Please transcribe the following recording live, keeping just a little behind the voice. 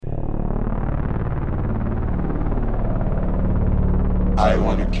I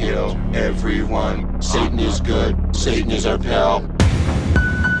want to kill everyone. Satan is good. Satan is our pal.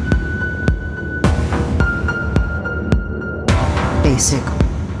 Basic.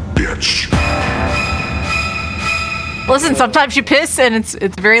 Bitch. Listen, sometimes you piss and it's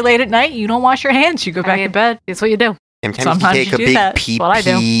very late at night. You don't wash your hands. You go back to bed. That's what you do. Sometimes you take a do big that. pee-pee. That's what I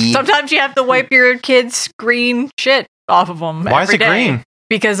do. Sometimes you have to wipe your kids' green shit off of them. Why is every it day. green?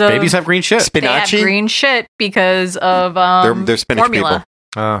 Because of Babies have green shit. They have green shit because of They're spinach formula.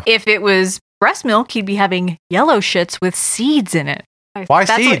 people. If it was breast milk, he'd be having yellow shits with seeds in it. Why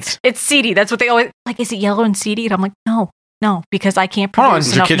That's seeds? It's seedy. That's what they always like. Is it yellow and seedy? And I'm like, no, because I can't Hold on, produce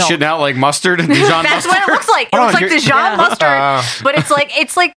is your enough kid milk. shitting out like mustard and Dijon That's mustard? what it looks like. It looks like Dijon mustard, but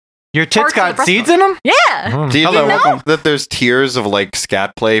it's like your tits parts of the got breast seeds milk. in them? Yeah. Do you Hello. know that there's tiers of like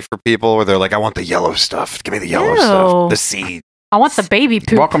scat play for people where they're like, I want the yellow stuff. Give me the yellow stuff. The seed. I want the baby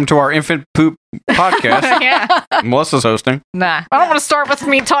poop. Welcome to our infant poop podcast. Yeah. Melissa's hosting. Nah. I don't want to start with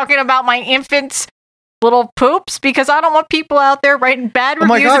me talking about my infant's little poops because I don't want people out there writing bad Oh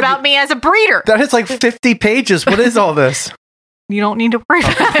my reviews God, about me as a breeder. That is like 50 pages. What is all this? You don't need to worry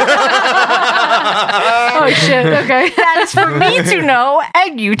about it. Oh, shit. Okay. That is for me to know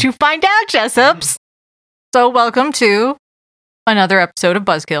and you to find out, Jessups. So, welcome to another episode of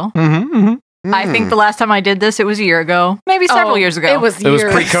Buzzkill. I think the last time I did this, it was a year ago, maybe several years ago. It was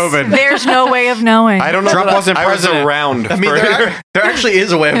pre-COVID. There's no way of knowing. I don't know. Trump that wasn't I was president. around. I mean, there actually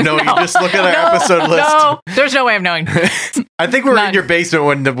is a way of knowing. You just look at our episode list. No, there's no way of knowing. I think we were None. in your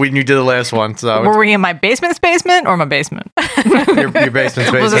basement when you did the last one. So Were we in my basement's basement or my basement? your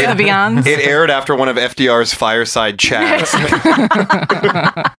basement's Was it basement. the Beyonds? It aired after one of FDR's fireside chats.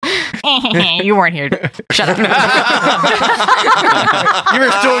 You weren't here. Shut up. You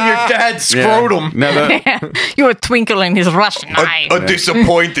were still in your dad's scrotum. You were twinkling his Russian eye. a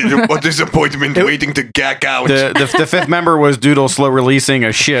disappointment waiting to gag out. The fifth member was Doodle slow releasing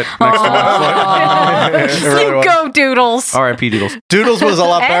a shit next to my foot. You go, Doodles. R.I.P. Doodles. Doodles was a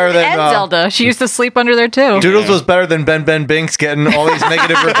lot better than and Zelda. She used to sleep under there too. Doodles was better than Ben Binks getting all these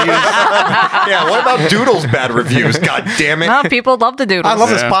negative reviews. Yeah, what about Doodle's bad reviews? God damn it. No, people love the Doodles. I love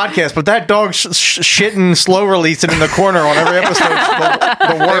this podcast, but that dog shitting slow releasing in the corner on every episode is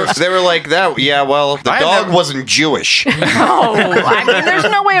the worst. They were like that. Yeah, well, the dog wasn't Jewish. Oh, I mean, there's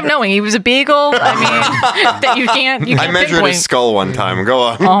no way of knowing. He was a beagle. I mean, that you can't I measured pinpoint. his skull one time. Go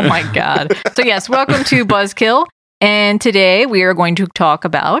on. Oh my god. So yes, welcome to Buzzkill. And today we are going to talk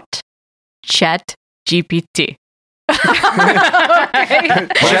about ChatGPT. Okay.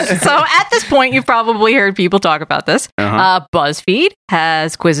 So at this point, you've probably heard people talk about this. BuzzFeed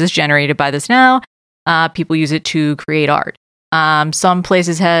has quizzes generated by this now. People use it to create art. Some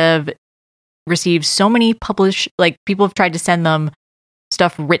places have received so many people have tried to send them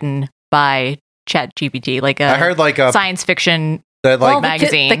stuff written by ChatGPT, like I heard like a science fiction that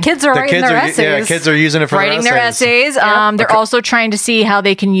magazine. The kids are writing their essays. Yeah, kids are using it for writing their essays. Yep. They're also trying to see how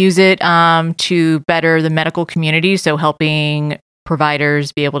they can use it to better the medical community. So helping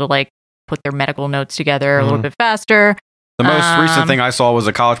providers be able to like put their medical notes together a little bit faster. The most recent thing I saw was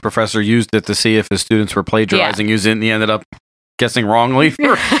a college professor used it to see if his students were plagiarizing using it, and he ended up guessing wrongly.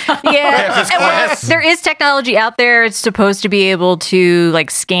 Yeah, well, there is technology out there. It's supposed to be able to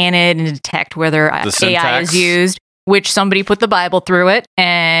like scan it and detect whether AI syntax. is used, which somebody put the Bible through it,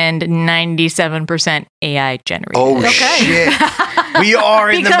 and 97% AI generated. Oh, shit. We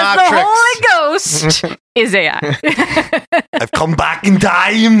are in the because Matrix. the Holy Ghost is AI. I've come back in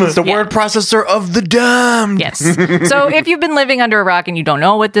time. It's the word processor of the damned. Yes. So if you've been living under a rock and you don't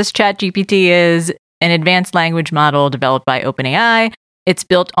know what this ChatGPT is, an advanced language model developed by OpenAI. It's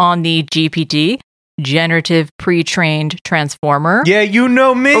built on the GPT, Generative Pre-trained Transformer. Yeah, you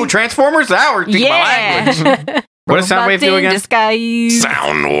know me. Oh, Transformers? That we're speaking my language. What does Soundwave do again? Disguise.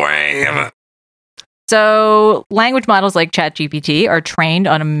 Soundwave. So language models like ChatGPT are trained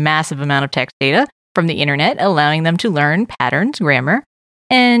on a massive amount of text data from the internet, allowing them to learn patterns, grammar,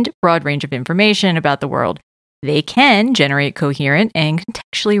 and broad range of information about the world. They can generate coherent and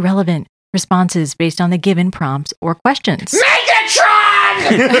contextually relevant responses based on the given prompts or questions.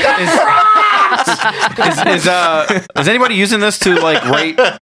 Megatron! Is anybody using this to like write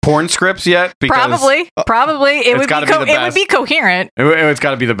porn scripts yet? Because Probably. It would gotta be be the it would best. be coherent. It's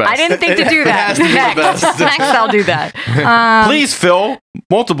got to be the best. I didn't think to do that. has to be the best. Next, I'll do that. Please fill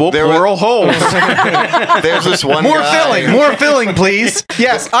multiple plural holes. There's this one More guy. more filling, please.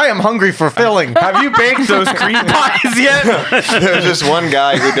 Yes, I am hungry for filling. Have you baked those cream pies yet? There's this one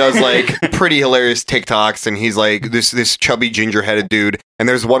guy who does like pretty hilarious TikToks, and he's like this chubby ginger-headed dude. And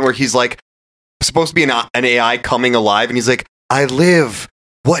there's one where he's like supposed to be an AI coming alive, and he's like, "I live.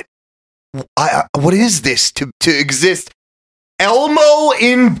 What is this to exist?" Elmo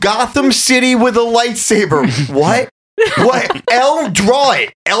in Gotham City with a lightsaber. What? What? Draw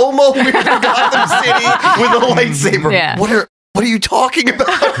it. Elmo in Gotham City with a lightsaber. Yeah. What are you talking about?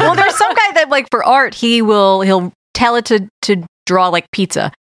 Well, there's some guy that like for art, he'll tell it to draw like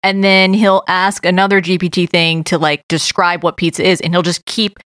pizza. And then he'll ask another GPT thing to like describe what pizza is. And he'll just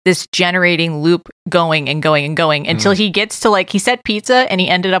keep this generating loop going and going and going until he gets to like, he said pizza and he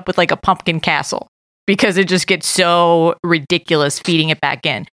ended up with like a pumpkin castle because it just gets so ridiculous feeding it back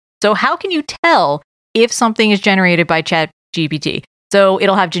in. So how can you tell if something is generated by ChatGPT? So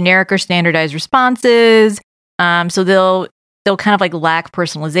it'll have generic or standardized responses. So they'll kind of like lack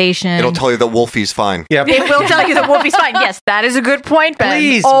personalization. It'll tell you that Wolfie's fine. Yeah. It will tell you that Wolfie's fine. Yes, that is a good point, Ben.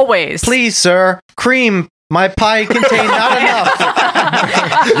 Please. Always. Please, sir. Cream. My pie contained not enough.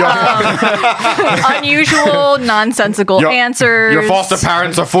 Unusual, nonsensical answers. Your foster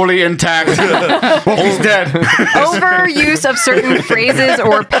parents are fully intact. Wolfie's dead. Overuse of certain phrases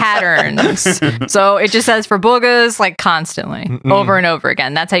or patterns. So it just says for boogas, like constantly, over and over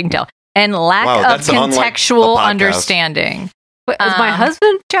again. That's how you can tell. And lack of contextual understanding. Is my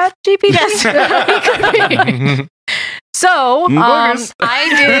husband ChatGPT? Yes, he could be. So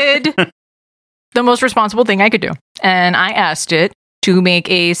I did the most responsible thing I could do. And I asked it to make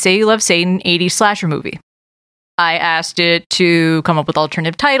a Say You Love Satan 80s slasher movie. I asked it to come up with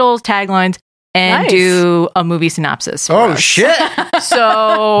alternative titles, taglines, and do a movie synopsis. Oh, shit.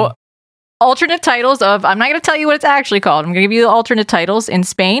 So, alternate titles of, I'm not going to tell you what it's actually called. I'm going to give you the alternate titles. In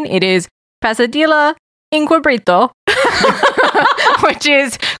Spain, it is Pesadilla Incubrito, which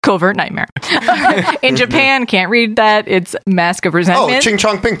is Covert Nightmare. In Japan, can't read that. It's Mask of Resentment. Oh, Ching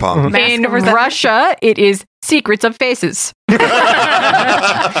Chong Ping Pong. In Russia, it is Secrets of Faces. So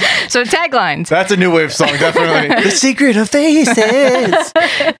taglines. That's a new wave song, definitely. The Secret of Faces.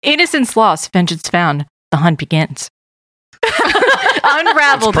 Innocence lost, vengeance found. The hunt begins.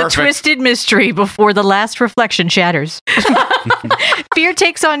 Unravel the twisted mystery before the last reflection shatters. Fear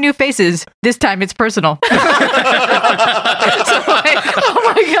takes on new faces. This time it's personal. Oh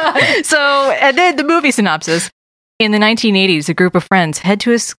my god. So, and then the movie synopsis. In the 1980s, a group of friends head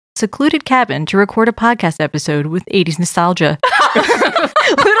to a secluded cabin to record a podcast episode with 80s nostalgia.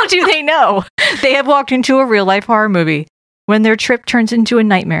 Little do they know, they have walked into a real-life horror movie when their trip turns into a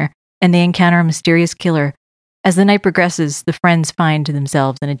nightmare and they encounter a mysterious killer. As the night progresses, the friends find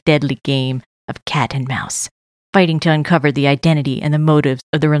themselves in a deadly game of cat and mouse, fighting to uncover the identity and the motives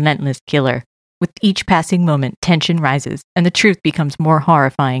of the relentless killer. With each passing moment, tension rises, and the truth becomes more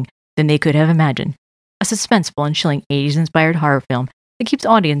horrifying than they could have imagined. A suspenseful and chilling 80s-inspired horror film that keeps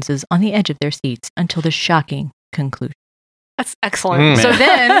audiences on the edge of their seats until the shocking conclusion. That's excellent. So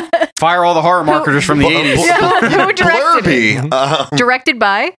then... Fire all the horror marketers from the 80s. Who directed it? Directed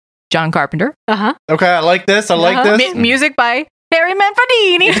by John Carpenter. Okay, I like this. I like this. Music by Harry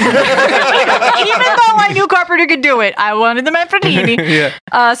Manfredini. Even though I knew Carpenter could do it, I wanted the Manfredini.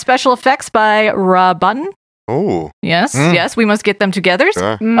 Special effects by Rob Button. Oh. Yes, yes, we must get them together.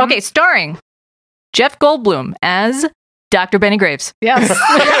 Sure. Okay, starring Jeff Goldblum as Dr. Benny Graves. Yes.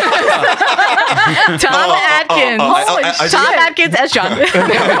 Tom Atkins. Tom Atkins as John.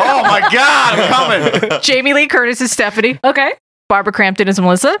 Oh my god, I'm coming. Jamie Lee Curtis as Stephanie. Okay. Barbara Crampton as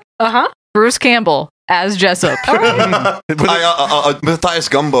Melissa. Bruce Campbell as Jessup. Matthias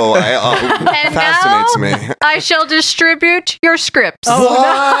Gumbo fascinates me. I shall distribute your scripts.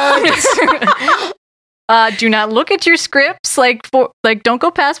 Do not look at your scripts. Don't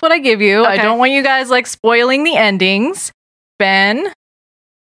go past what I give you. Okay. I don't want you guys spoiling the endings. Ben,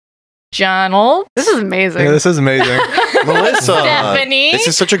 John'll. This is amazing. Yeah, this is amazing. Melissa, Stephanie. this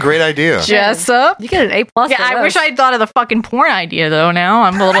is such a great idea. Jessup. You get an A+. Yeah, I wish I'd thought of the fucking porn idea though. Now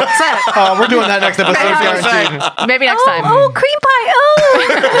I'm a little upset. We're doing that next episode. Maybe next time. Oh, cream pie.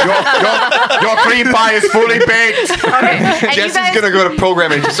 Your cream pie is fully baked. Okay. And you Jesse's guys- gonna go to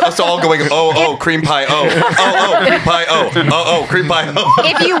programming, just us all going, cream pie, cream pie, cream pie,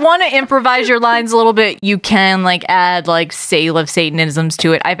 If you want to improvise your lines a little bit, you can add Say You Love Satanisms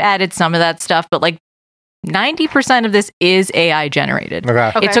to it. I've added some of that stuff, but 90% of this is AI generated.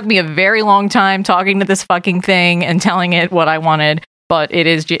 Okay. It took me a very long time talking to this fucking thing and telling it what I wanted, but it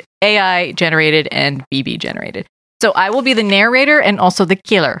is AI generated and BB generated. So I will be the narrator and also the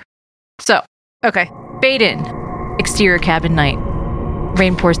killer. So, Okay. fade in. Exterior cabin night.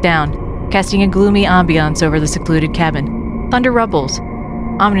 Rain pours down, casting a gloomy ambiance over the secluded cabin. Thunder rumbles,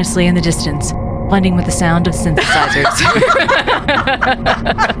 ominously in the distance, blending with the sound of synthesizers.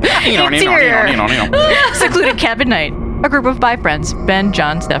 Interior. Secluded cabin night. A group of 5 friends, Ben,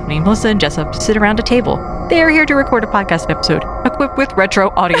 John, Stephanie, Melissa, and Jessup, sit around a table, They are here to record a podcast episode, equipped with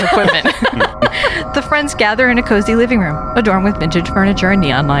retro audio equipment. The friends gather in a cozy living room, adorned with vintage furniture and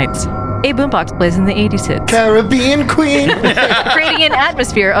neon lights. A boombox plays in the 80s hits, Caribbean Queen. creating an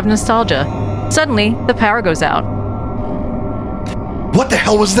atmosphere of nostalgia. Suddenly, the power goes out. What the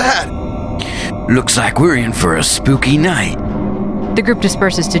hell was that? Looks like we're in for a spooky night. The group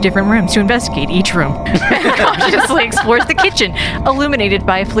disperses to different rooms to investigate each room. Ben cautiously explores the kitchen, illuminated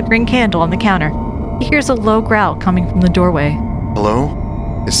by a flickering candle on the counter. He hears a low growl coming from the doorway.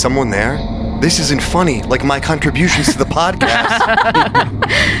 Hello? Is someone there? This isn't funny, like my contributions to the podcast.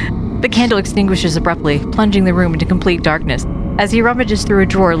 The candle extinguishes abruptly, plunging the room into complete darkness. As he rummages through a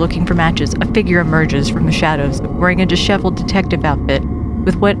drawer looking for matches, a figure emerges from the shadows, wearing a disheveled detective outfit,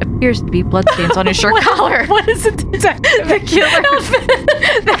 with what appears to be bloodstains on his shirt collar. What is it? The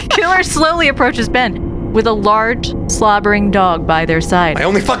killer slowly approaches Ben, with a large, slobbering dog by their side. My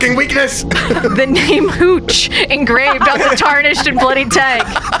only fucking weakness! The name Hooch, engraved on the tarnished and bloody tag.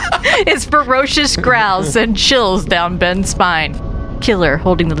 His ferocious growls send chills down Ben's spine. Killer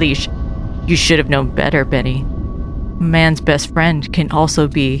holding the leash. You should have known better, Benny. A man's best friend can also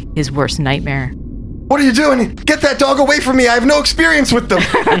be his worst nightmare. What are you doing? Get that dog away from me. I have no experience with them.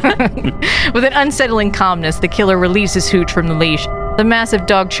 With an unsettling calmness, the killer releases Hooch from the leash. The massive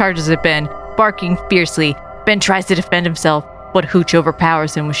dog charges at Ben, barking fiercely. Ben tries to defend himself, but Hooch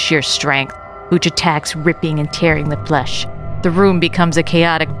overpowers him with sheer strength. Hooch attacks, ripping and tearing the flesh. The room becomes a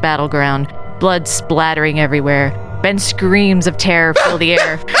chaotic battleground, blood splattering everywhere. Ben's screams of terror fill the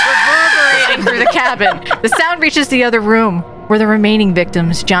air, reverberating through the cabin. The sound reaches the other room, where the remaining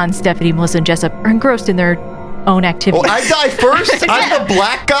victims, John, Stephanie, Melissa, and Jessup, are engrossed in their own activities. Oh, I die first? I'm the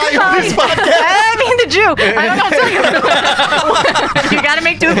black guy of this podcast? I mean the Jew. I don't know what to tell you. You gotta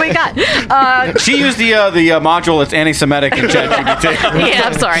make do with what you got. She used the module that's anti-Semitic in ChatGPT. Yeah,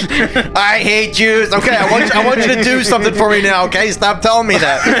 I'm sorry. I hate Jews. Okay, I want you to do something for me now, okay? Stop telling me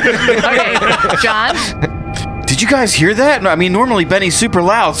that. Okay, John? Did you guys hear that? I mean, normally Benny's super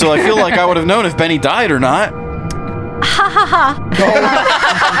loud, so I feel like I would have known if Benny died or not. Ha ha ha.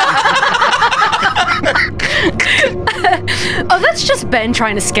 Oh, that's just Ben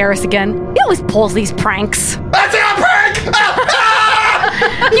trying to scare us again. He always pulls these pranks. That's a prank!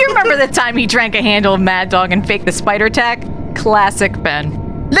 You remember the time he drank a handle of Mad Dog and faked the spider attack? Classic Ben.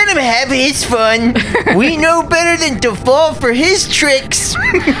 Let him have his fun. We know better than to fall for his tricks.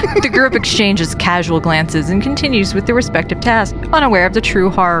 The group exchanges casual glances and continues with their respective tasks, unaware of the true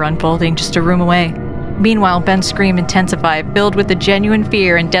horror unfolding just a room away. Meanwhile, Ben's scream intensified, filled with the genuine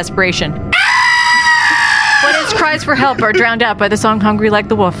fear and desperation. But his cries for help are drowned out by the song Hungry Like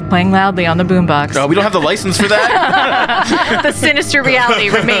the Wolf, playing loudly on the boombox. We don't have the license for that? The sinister reality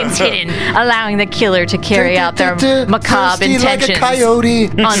remains hidden, allowing the killer to carry out their macabre thirsty intentions. Like a coyote.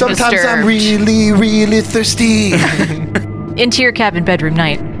 Sometimes I'm really, really thirsty. Interior cabin bedroom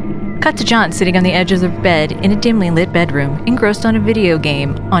night. Cut to John sitting on the edge of the bed in a dimly lit bedroom, engrossed on a video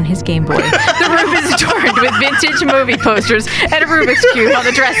game on his Game Boy. The room is adorned with vintage movie posters and a Rubik's Cube on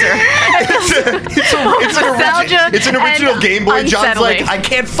the dresser. It's an original Game Boy. John's like, I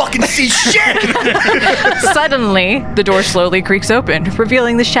can't fucking see shit. Suddenly, the door slowly creaks open,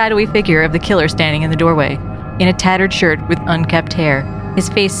 revealing the shadowy figure of the killer standing in the doorway. In a tattered shirt with unkept hair, his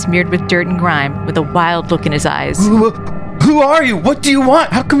face smeared with dirt and grime, with a wild look in his eyes. Who are you? What do you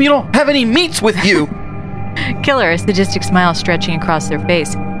want? How come you don't have any meats with you? Killer, a sadistic smile stretching across their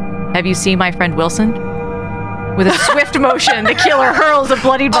face. Have you seen my friend Wilson? With a swift motion, the killer hurls a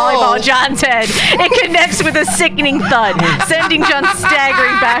bloodied volleyball at John's head. It connects with a sickening thud, sending John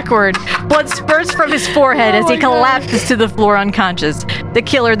staggering backward. Blood spurts from his forehead as he collapses to the floor unconscious. The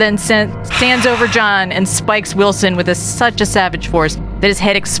killer then stands over John and spikes Wilson with such a savage force that his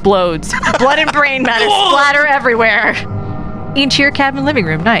head explodes. Blood and brain matter splatter everywhere. Interior cabin living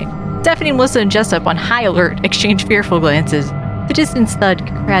room night. Stephanie, Melissa, and Jessup, on high alert, exchange fearful glances. The distant thud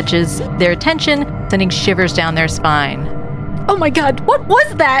catches their attention, sending shivers down their spine. Oh my god, what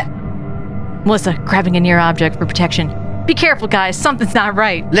was that? Melissa, grabbing a near object for protection. Be careful, guys. Something's not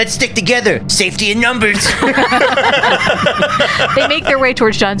right. Let's stick together. Safety in numbers. They make their way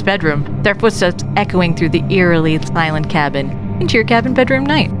towards John's bedroom, their footsteps echoing through the eerily silent cabin. Interior cabin bedroom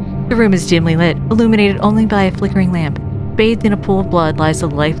night. The room is dimly lit, illuminated only by a flickering lamp. Bathed in a pool of blood lies the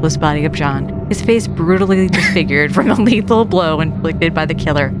lifeless body of John, his face brutally disfigured from a lethal blow inflicted by the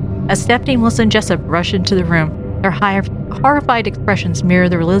killer. As Stephanie, Melissa, and Jessup rush into the room, their horrified expressions mirror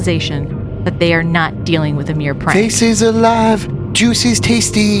the realization that they are not dealing with a mere prank. Face is alive, juice is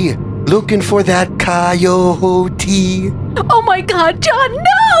tasty, looking for that coyote. Oh my god, John,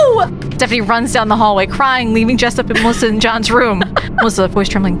 no! Stephanie runs down the hallway crying, leaving Jessup and Melissa in John's room. Melissa, voice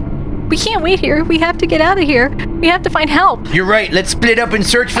trembling. We can't wait here. We have to get out of here. We have to find help. You're right. Let's split up and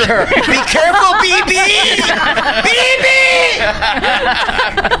search for her. Be careful, BB! BB!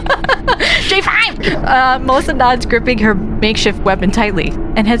 J5! Melissa nods, gripping her makeshift weapon tightly,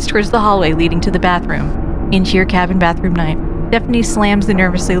 and heads towards the hallway leading to the bathroom. Interior cabin, bathroom night. Stephanie slams and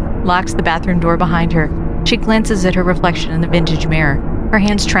nervously locks the bathroom door behind her. She glances at her reflection in the vintage mirror, her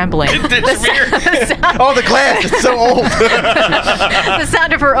hands trembling. Oh, the glass! It's so old! The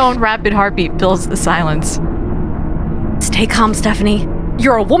sound of her own rapid heartbeat fills the silence. Stay calm, Stephanie.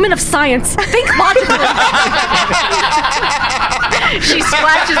 You're a woman of science. Think logically. She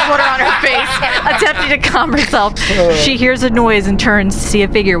splashes water on her face, attempting to calm herself. She hears a noise and turns to see a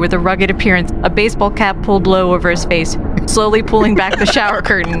figure with a rugged appearance, a baseball cap pulled low over his face, slowly pulling back the shower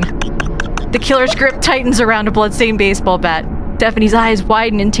curtain. The killer's grip tightens around a bloodstained baseball bat. Stephanie's eyes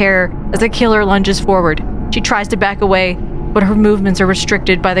widen in terror as the killer lunges forward. She tries to back away, but her movements are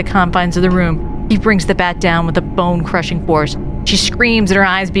restricted by the confines of the room. He brings the bat down with a bone-crushing force. She screams and her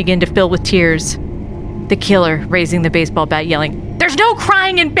eyes begin to fill with tears. The killer, raising the baseball bat, yelling, "There's no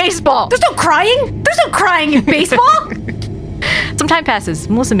crying in baseball!" There's no crying? There's no crying in baseball? Some time passes.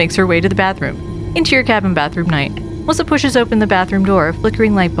 Melissa makes her way to the bathroom. Interior cabin, bathroom night. Melissa pushes open the bathroom door, a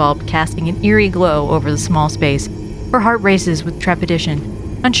flickering light bulb casting an eerie glow over the small space. Her heart races with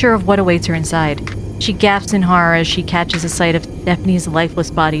trepidation, unsure of what awaits her inside. She gasps in horror as she catches a sight of Stephanie's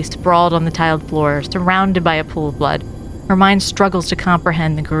lifeless body sprawled on the tiled floor, surrounded by a pool of blood. Her mind struggles to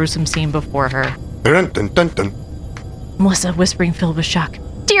comprehend the gruesome scene before her. Dun, dun, dun, dun. Melissa, whispering, filled with shock.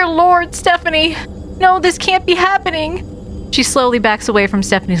 "Dear Lord, Stephanie! No, this can't be happening!" She slowly backs away from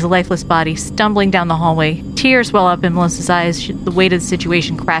Stephanie's lifeless body, stumbling down the hallway. Tears well up in Melissa's eyes. The weight of the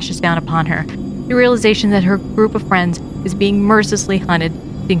situation crashes down upon her. The realization that her group of friends is being mercilessly hunted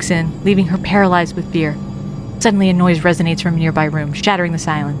sinks in, leaving her paralyzed with fear. Suddenly, a noise resonates from a nearby room, shattering the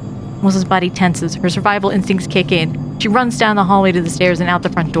silence. Melissa's body tenses. Her survival instincts kick in. She runs down the hallway to the stairs and out the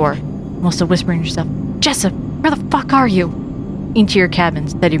front door. Melissa whispering to herself, "Jessup, where the fuck are you?" Interior cabin,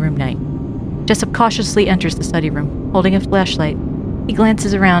 study room night. Jessup cautiously enters the study room, holding a flashlight. He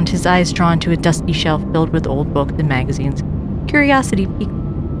glances around, his eyes drawn to a dusty shelf filled with old books and magazines. Curiosity piques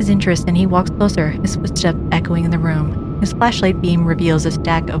his interest, and he walks closer, his footsteps echoing in the room. His flashlight beam reveals a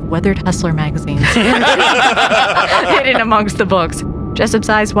stack of weathered Hustler magazines hidden amongst the books. Jessup's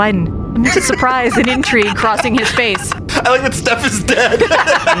eyes widen, a mix of surprise and intrigue crossing his face. I like that Steph is dead.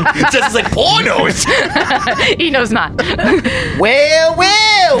 Jess is like, pornos! He knows not. Well,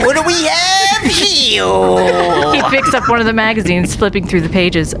 what do we have here? He picks up one of the magazines, flipping through the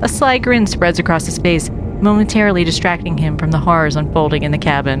pages. A sly grin spreads across his face, momentarily distracting him from the horrors unfolding in the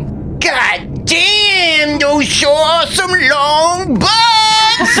cabin. God damn, those sure are some long butts!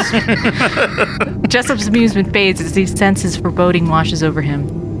 Jessup's amusement fades as he senses foreboding washes over him.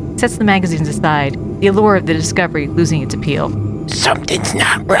 He sets the magazines aside, the allure of the discovery losing its appeal. Something's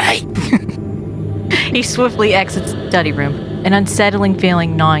not right. He swiftly exits the study room, an unsettling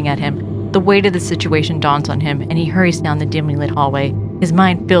feeling gnawing at him. The weight of the situation dawns on him, and he hurries down the dimly lit hallway, his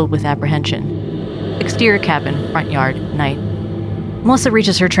mind filled with apprehension. Exterior cabin, front yard, night. Melissa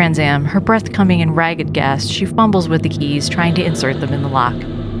reaches her Trans Am, her breath coming in ragged gasps. She fumbles with the keys, trying to insert them in the lock,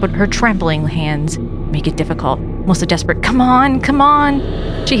 but her trembling hands make it difficult. Melissa, desperate, come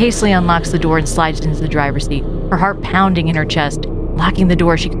on! She hastily unlocks the door and slides into the driver's seat, her heart pounding in her chest. Locking the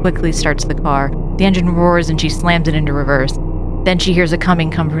door, she quickly starts the car. The engine roars and she slams it into reverse. Then she hears a coming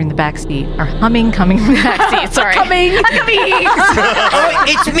from the back seat. Or humming coming from the back seat, sorry. Coming! Oh,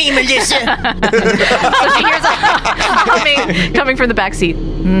 it's me, Melissa. So she hears a humming coming from the back seat.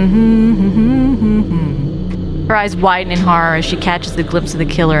 Her eyes widen in horror as she catches the glimpse of the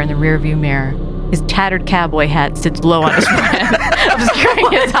killer in the rearview mirror. His tattered cowboy hat sits low on his forehead, obscuring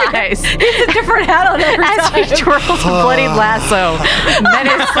his eyes. It's a different hat on every As time. he twirls a bloody lasso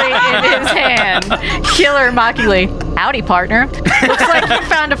menacingly in his hand. Killer mockingly, "Howdy, partner. Looks like you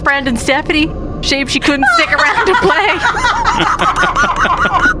found a friend in Stephanie. Shame she couldn't stick around to play."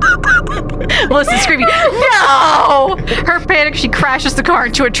 Melissa screaming, "No!" Her panic, she crashes the car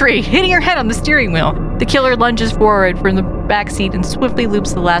into a tree, hitting her head on the steering wheel. The killer lunges forward from the back seat and swiftly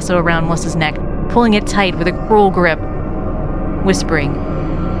loops the lasso around Melissa's neck, pulling it tight with a cruel grip, whispering,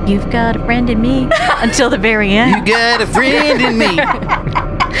 "You've got a friend in me," until the very end. You got a friend in me.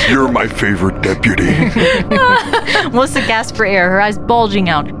 You're my favorite deputy. Melissa gasps for air, her eyes bulging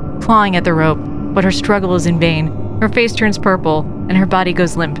out, clawing at the rope, but her struggle is in vain. Her face turns purple, and her body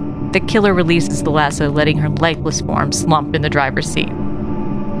goes limp. The killer releases the lasso, letting her lifeless form slump in the driver's seat.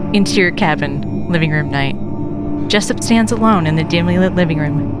 Interior cabin, living room night. Jessup stands alone in the dimly lit living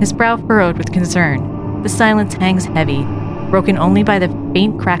room, his brow furrowed with concern. The silence hangs heavy. Broken only by the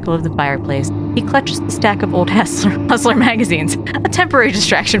faint crackle of the fireplace, he clutches the stack of old Hustler magazines, a temporary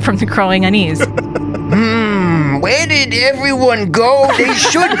distraction from the growing unease. Where did everyone go? They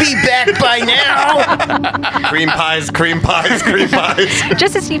should be back by now. Cream pies, cream pies, cream pies.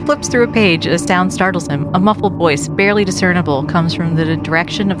 Just as he flips through a page, a sound startles him. A muffled voice, barely discernible, comes from the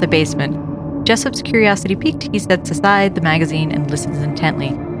direction of the basement. Jessup's curiosity piqued, he sets aside the magazine and listens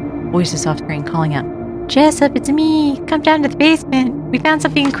intently. Voice is off screen calling out, Jessup, it's me. Come down to the basement. We found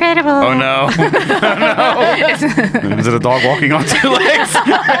something incredible. Oh no. Is it a dog walking on two legs?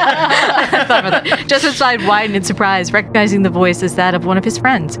 I thought about that. Jessup's eyes widen in surprise, recognizing the voice as that of one of his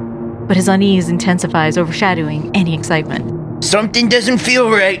friends. But his unease intensifies, overshadowing any excitement. Something doesn't feel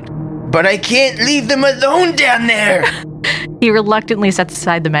right, but I can't leave them alone down there. He reluctantly sets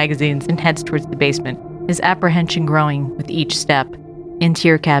aside the magazines and heads towards the basement, his apprehension growing with each step.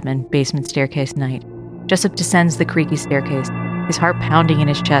 Interior cabin, basement staircase night. Jessup descends the creaky staircase, his heart pounding in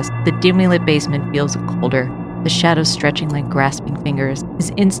his chest. The dimly lit basement feels colder, the shadows stretching like grasping fingers.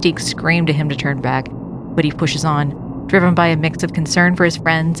 His instincts scream to him to turn back, but he pushes on, driven by a mix of concern for his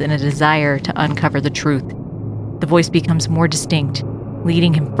friends and a desire to uncover the truth. The voice becomes more distinct,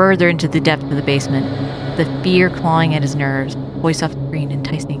 leading him further into the depths of the basement, the fear clawing at his nerves, voice off screen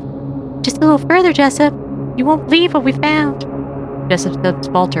enticing. Just a little further, Jessup. You won't believe what we found. Jessup's steps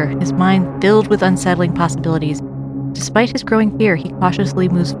falter, his mind filled with unsettling possibilities. Despite his growing fear, he cautiously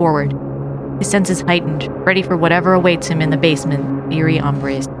moves forward. His senses heightened, ready for whatever awaits him in the basement, eerie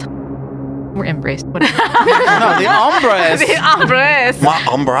embraced. Or embraced, whatever. No, the ombres. The ombres. My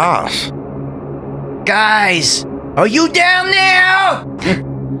umbras. Guys, are you down there?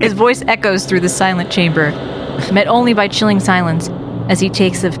 His voice echoes through the silent chamber, met only by chilling silence. As he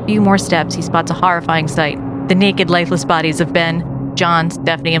takes a few more steps, he spots a horrifying sight. The naked, lifeless bodies of Ben, John,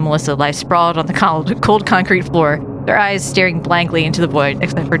 Stephanie, and Melissa lie sprawled on the cold concrete floor, their eyes staring blankly into the void,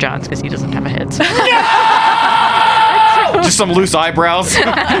 except for John's because he doesn't have a head. So. Just some loose eyebrows. No,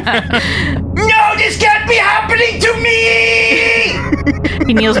 this can't be happening to me!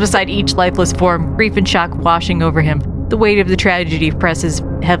 He kneels beside each lifeless form, grief and shock washing over him. The weight of the tragedy presses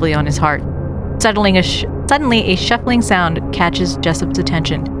heavily on his heart. Suddenly, a shuffling sound catches Jessup's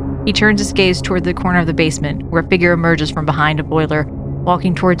attention. He turns his gaze toward the corner of the basement, where a figure emerges from behind a boiler,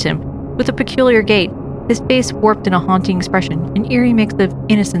 walking towards him. With a peculiar gait, his face warped in a haunting expression, an eerie mix of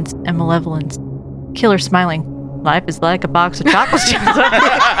innocence and malevolence. Killer smiling. Life is like a box of chocolates.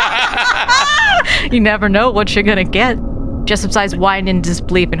 You never know what you're gonna get. Jessup's eyes widen in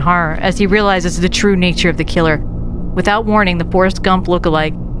disbelief and horror as he realizes the true nature of the killer. Without warning, the Forrest Gump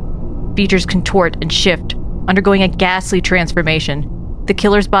lookalike features contort and shift, undergoing a ghastly transformation. The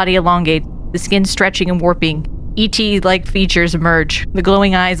killer's body elongates, the skin stretching and warping. E.T.-like features emerge, the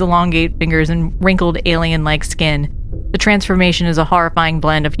glowing eyes elongate fingers and wrinkled alien-like skin. The transformation is a horrifying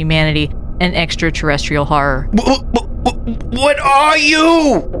blend of humanity and extraterrestrial horror. What are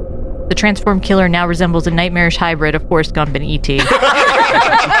you? The transformed killer now resembles a nightmarish hybrid of Forrest Gump and E.T.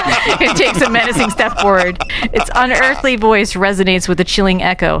 It takes a menacing step forward. Its unearthly voice resonates with a chilling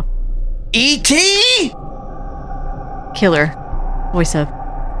echo. E.T.? Killer. Voice of,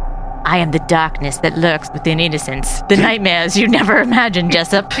 I am the darkness that lurks within innocence. The nightmares you never imagined,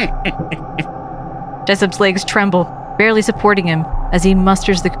 Jessup. Jessup's legs tremble, barely supporting him as he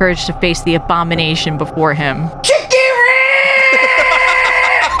musters the courage to face the abomination before him.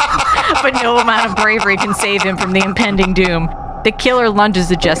 But no amount of bravery can save him from the impending doom. The killer lunges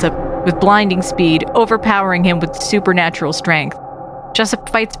at Jessup with blinding speed, overpowering him with supernatural strength. Jessup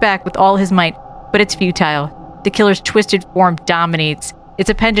fights back with all his might, but it's futile. The killer's twisted form dominates, its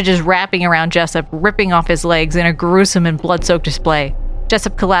appendages wrapping around Jessup, ripping off his legs in a gruesome and blood-soaked display.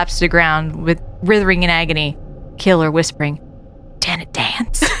 Jessup collapsed to the ground, with writhing in agony. Killer whispering, "Can it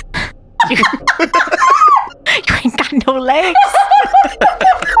dance? You ain't got no legs."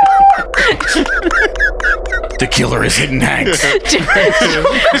 The killer is hitting Hanks.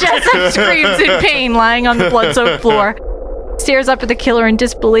 Jessup screams in pain, lying on the blood-soaked floor. Stares up at the killer in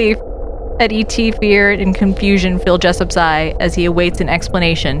disbelief. At E.T., fear and confusion fill Jessup's eye as he awaits an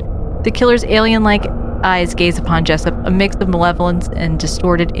explanation. The killer's alien-like eyes gaze upon Jessup, a mix of malevolence and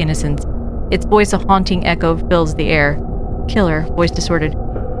distorted innocence. Its voice, a haunting echo, fills the air. Killer, voice distorted.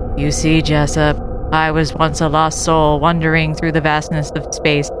 You see, Jessup, I was once a lost soul wandering through the vastness of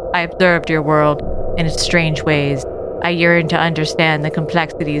space. I observed your world in its strange ways. I yearn to understand the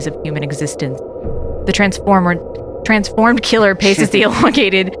complexities of human existence. The transformed killer paces the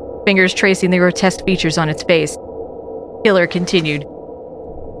elongated fingers tracing the grotesque features on its face. Killer continued.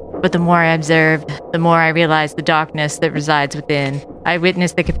 But the more I observed, the more I realized the darkness that resides within. I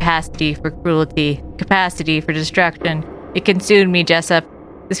witnessed the capacity for cruelty, capacity for destruction, It consumed me, Jessup.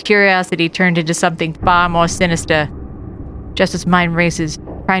 This curiosity turned into something far more sinister. Jessup's mind races,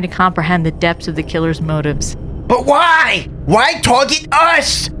 trying to comprehend the depths of the killer's motives. But why? Why target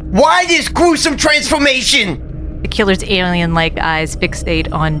us? Why this gruesome transformation? The killer's alien-like eyes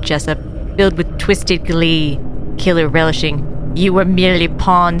fixate on Jessup, filled with twisted glee. Killer relishing. You were merely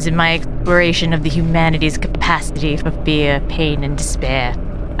pawns in my exploration of the humanity's capacity for fear, pain, and despair.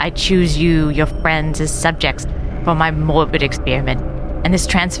 I choose you, your friends, as subjects for my morbid experiment. And this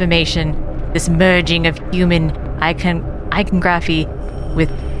transformation, this merging of human iconography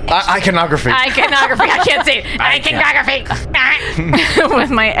with... Iconography. Iconography, I can't say it. Iconography.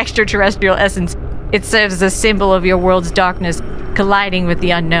 With my extraterrestrial essence, it serves as a symbol of your world's darkness colliding with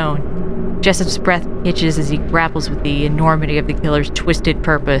the unknown. Jessup's breath hitches as he grapples with the enormity of the killer's twisted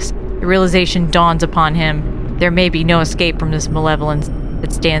purpose. The realization dawns upon him. There may be no escape from this malevolence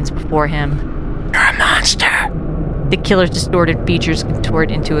that stands before him. You're a monster. The killer's distorted features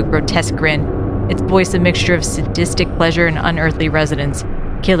contort into a grotesque grin, its voice a mixture of sadistic pleasure and unearthly resonance.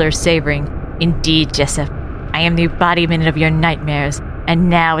 Killer savoring. Indeed, Jessup, I am the embodiment of your nightmares, and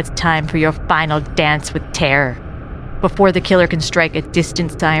now it's time for your final dance with terror. Before the killer can strike, a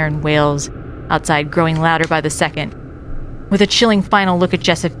distant siren wails outside, growing louder by the second. With a chilling final look at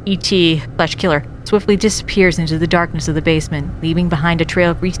Jessup, E.T. Flesh Killer swiftly disappears into the darkness of the basement, leaving behind a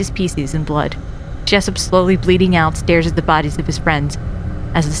trail of Reese's Pieces and blood. Jessup, slowly bleeding out, stares at the bodies of his friends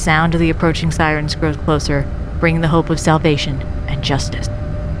as the sound of the approaching sirens grows closer, bringing the hope of salvation and justice.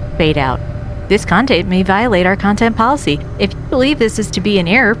 Fade out. This content may violate our content policy. If you believe this is to be an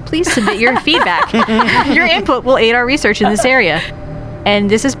error, please submit your feedback. Your input will aid our research in this area. And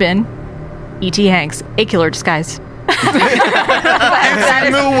this has been E.T. Hanks, a killer disguise.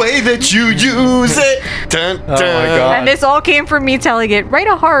 And the way that you use it. Dun, dun. Oh my God. And this all came from me telling it, write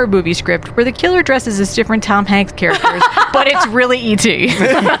a horror movie script where the killer dresses as different Tom Hanks characters, but it's really E.T.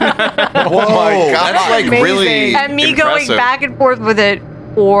 Whoa, that's like really And me impressive. going back and forth with it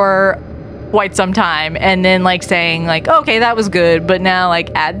for quite some time, and then like saying like, okay, that was good, but now like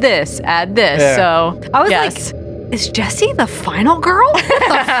add this. Yeah. So I was yes. like, is Jessie the final girl? What the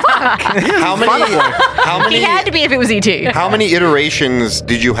fuck? How many He had to be if it was E.T. How many iterations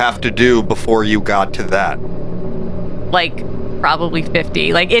did you have to do before you got to that? Like probably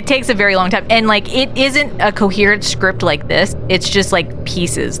 50. Like it takes a very long time, and like it isn't a coherent script like this. It's just like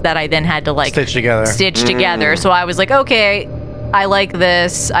pieces that I then had to like Stitch together. So I was like, okay, I like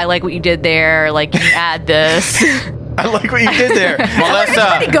this. I like what you did there. Like, you add this. I like what you did there.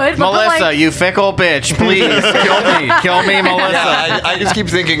 Melissa, pretty good, but Melissa, like- you fickle bitch, please kill me, Melissa. Yeah, I just keep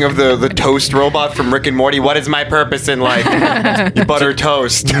thinking of the toast robot from Rick and Morty. What is my purpose in life? You butter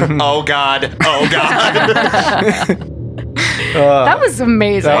toast. Oh God. Oh God. That was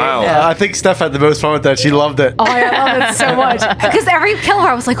amazing. Wow. I think Steph had the most fun with that. She loved it. Oh, I love it so much. Because every killer,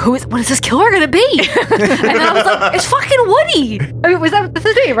 I was like, what is this killer going to be? And then I was like, it's fucking Woody. I mean, was that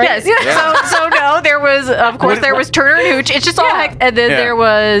the name, right? Yes. So no, there was, of course, there was Turner and Hooch. It's just all, and then there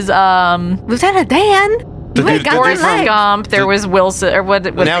was, Lieutenant Dan. Forrest Gump. There was Wilson, or what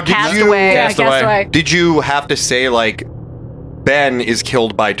was Now, it, did Castaway. Castaway. Did you have to say like Ben is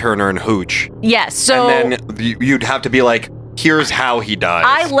killed by Turner and Hooch? Yes. So And then you'd have to be like, here's how he dies.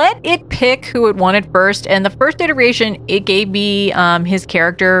 I let it pick who it wanted first, and the first iteration, it gave me his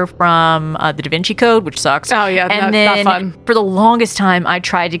character from the Da Vinci Code, which sucks. Oh, yeah, and not then fun. for the longest time, I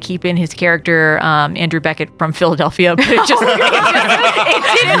tried to keep in his character, Andrew Beckett from Philadelphia, but it it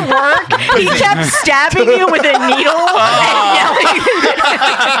didn't work. He kept stabbing you with a needle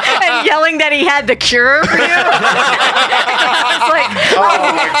and yelling that he had the cure for you. It's like,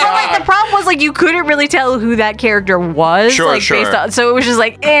 but like the problem was like you couldn't really tell who that character was. Sure, like, sure. Based on, so it was just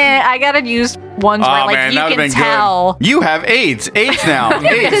like, I gotta use ones where like man, you that would've can been tell. good. You have AIDS now.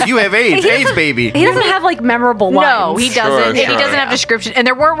 AIDS. You have AIDS. AIDS, baby. He doesn't have like memorable lines. No, he doesn't. Sure, He doesn't have description, and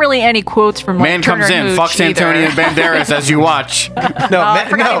there weren't really any quotes from like Man Turner comes and in, Hooch fucks Antonio either. Banderas as you watch. I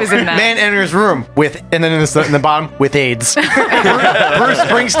forgot he was in that. Man enters room with, and then in the bottom with AIDS. Bruce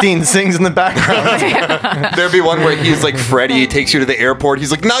Springsteen sings in the background. There'd be one where he's like Freddy. He takes you to the airport.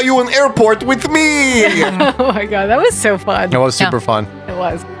 He's like, now you in airport with me. Oh my god, that was so fun. It was super fun. It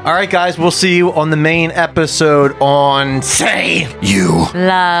was. All right, guys, we'll see you on the main episode on Say You.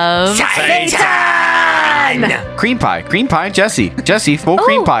 Love. Cream pie, Jesse, full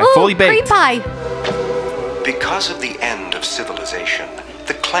cream pie, fully baked. Cream pie. Because of the end of civilization,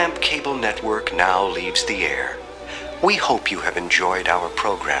 the Clamp Cable Network now leaves the air. We hope you have enjoyed our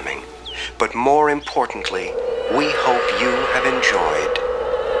programming, but more importantly, we hope you have enjoyed